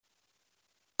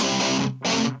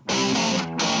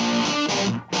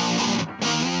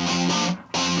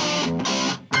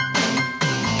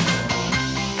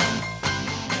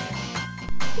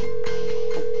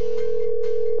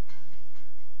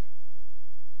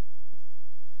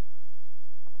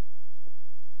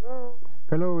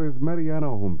Hello, is Mariana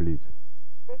home, please?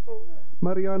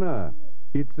 Mariana,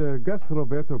 it's Gus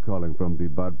Roberto calling from the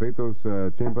Barbados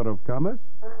Chamber of Commerce.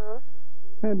 Uh-huh.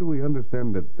 And we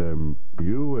understand that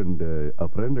you and a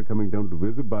friend are coming down to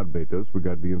visit Barbados. We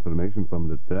got the information from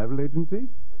the travel agency.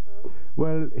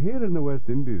 Well, here in the West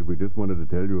Indies, we just wanted to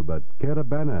tell you about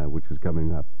Caravana, which is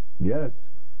coming up. Yes,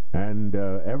 and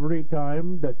every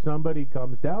time that somebody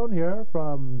comes down here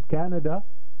from Canada,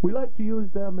 we like to use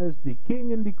them as the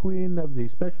king and the queen of the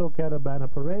special Caravana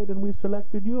parade, and we've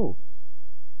selected you.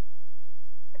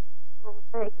 Oh,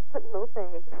 thanks, but no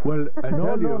thanks. Well, I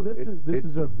tell you, this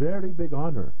is a very big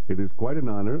honor. It is quite an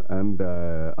honor, and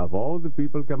of all the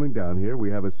people coming down here, we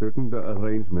have a certain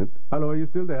arrangement. Hello, are you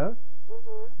still there?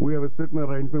 We have a certain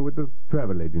arrangement with the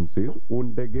travel agencies,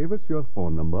 and they gave us your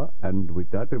phone number, and we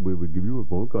thought that we would give you a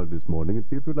phone call this morning and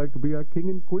see if you'd like to be our king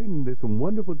and queen, and there's some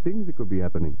wonderful things that could be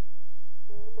happening.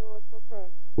 No, it's okay.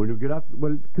 When you get up,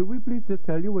 well, could we please just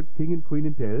tell you what king and queen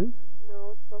entails?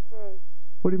 No, it's okay.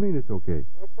 What do you mean it's okay?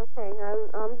 It's okay.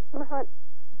 I'm not.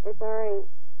 It's all right.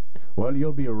 Well,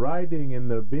 you'll be riding in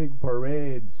the big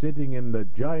parade, sitting in the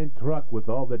giant truck with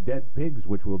all the dead pigs,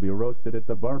 which will be roasted at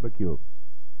the barbecue.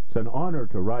 It's an honor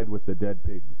to ride with the dead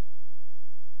pigs.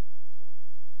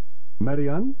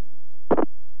 Marianne?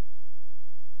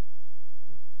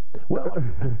 Well,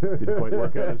 didn't quite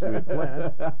work out as we had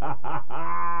planned.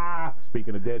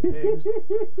 Speaking of dead pigs. Screw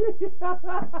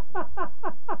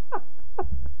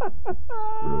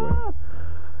it.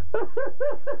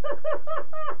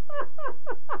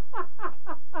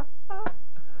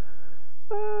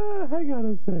 Hang on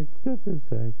a sec. Just a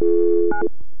sec.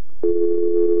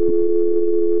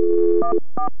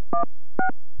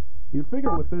 You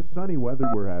figure with this sunny weather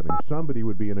we're having, somebody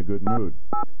would be in a good mood.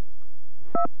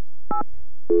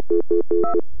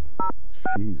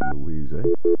 Jeez Louise, eh?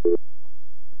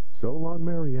 So long,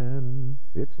 Marianne.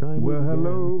 It's time Well, we began.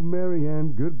 hello,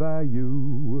 Marianne. Goodbye,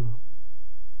 you.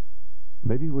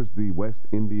 Maybe it was the West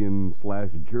Indian /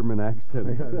 German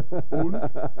accent.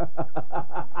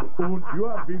 Und you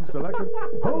have been selected.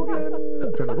 Hogan,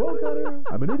 to the ball cutter.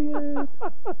 I'm an idiot.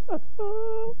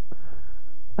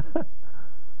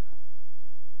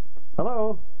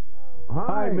 Hello.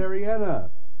 Hi, Mariana.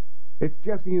 It's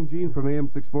Jesse and Jean from AM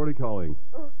 640 calling.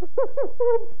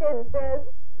 Dead.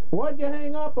 Why'd you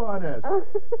hang up on us?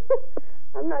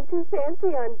 I'm not too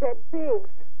fancy on dead pigs.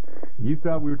 You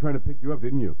thought we were trying to pick you up,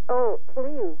 didn't you? Oh,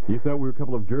 please. You thought we were a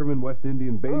couple of German West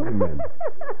Indian Bayesian men.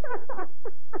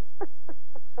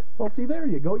 Well, see, there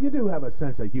you go. You do have a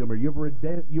sense of humor. You've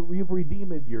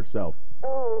redeemed yourself.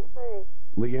 Oh, thanks.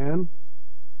 Leanne?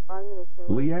 I'm going to kill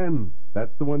her. Leanne.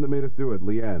 That's the one that made us do it,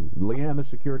 Leanne. Leanne, the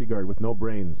security guard with no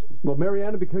brains. Well,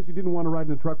 Mariana, because you didn't want to ride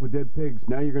in a truck with dead pigs,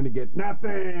 now you're going to get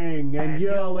nothing, and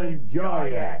you'll enjoy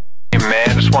it. Hey man,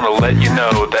 just want to let you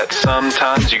know that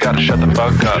sometimes you gotta shut the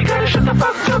fuck up. You gotta shut the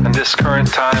fuck up. And this current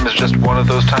time is just one of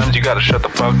those times you gotta shut the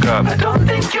fuck up. I don't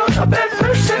think you're a bad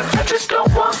person. I just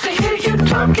don't want to hear you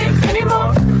talking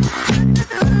anymore.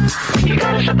 You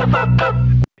gotta shut the fuck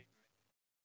up.